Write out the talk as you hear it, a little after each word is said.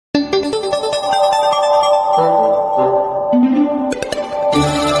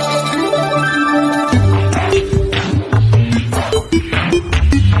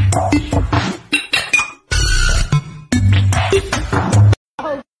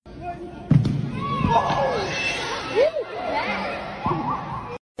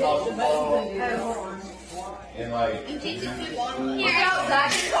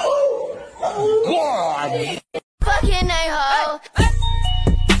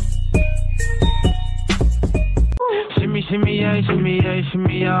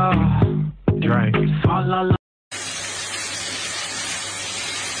shimmy, yeah. Drink. Fall la la.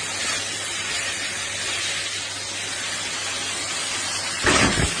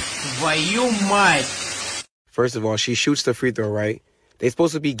 Твою мать! First of all, she shoots the free throw, right? They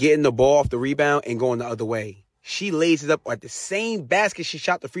supposed to be getting the ball off the rebound and going the other way. She lays it up at the same basket she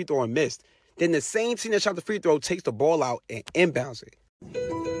shot the free throw and missed. Then the same team that shot the free throw takes the ball out and inbounds it.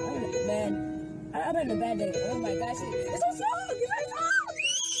 Man, I'm having a bad day. Oh my gosh, it's so slow.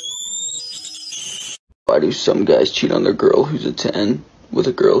 Why do some guys cheat on their girl who's a 10 with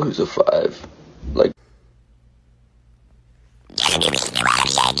a girl who's a 5? Like,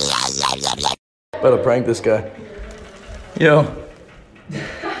 better prank this guy. Yo.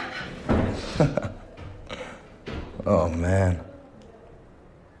 Oh man.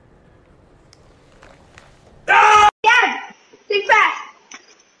 Dad! Think fast!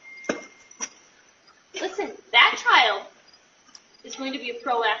 Listen, that child is going to be a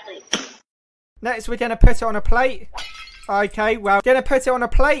pro athlete. Next, we're gonna put it on a plate. Okay, well, gonna put it on a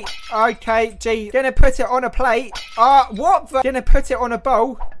plate. Okay, gee, gonna put it on a plate. What the? Gonna put it on a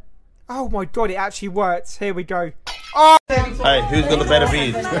bowl. Oh my god, it actually worked. Here we go. Oh! Hey, who's got the better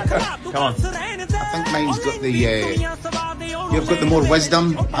beard? Come on. I think mine's got the, you've got the more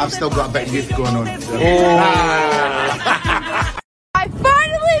wisdom, I've still got a bit of youth going on. So. I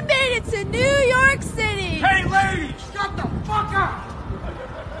finally made it to New York City! Hey lady, shut the fuck up!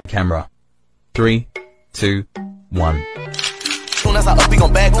 Camera. 3, 2, 1.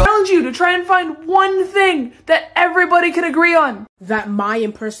 Challenge you to try and find one thing that everybody can agree on. That my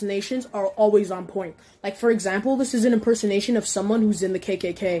impersonations are always on point. Like, for example, this is an impersonation of someone who's in the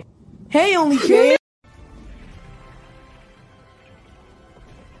KKK. Hey, only kid!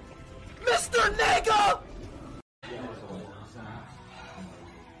 Mr. Nigga!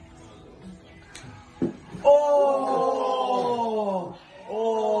 Oh!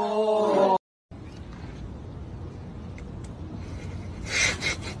 Oh!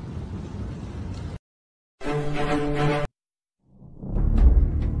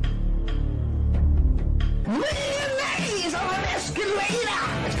 Ladies on an escalator!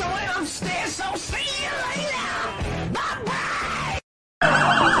 It's going upstairs, so see you later! Bye-bye!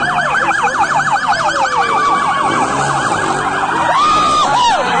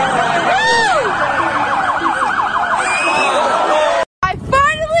 I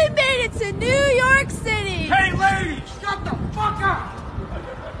finally made it to New York City! Hey lady, shut the fuck up!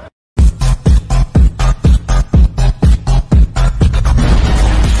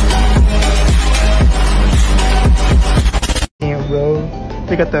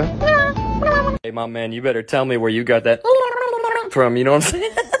 Hey, my man, you better tell me where you got that from, you know what I'm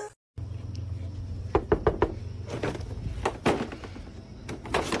saying?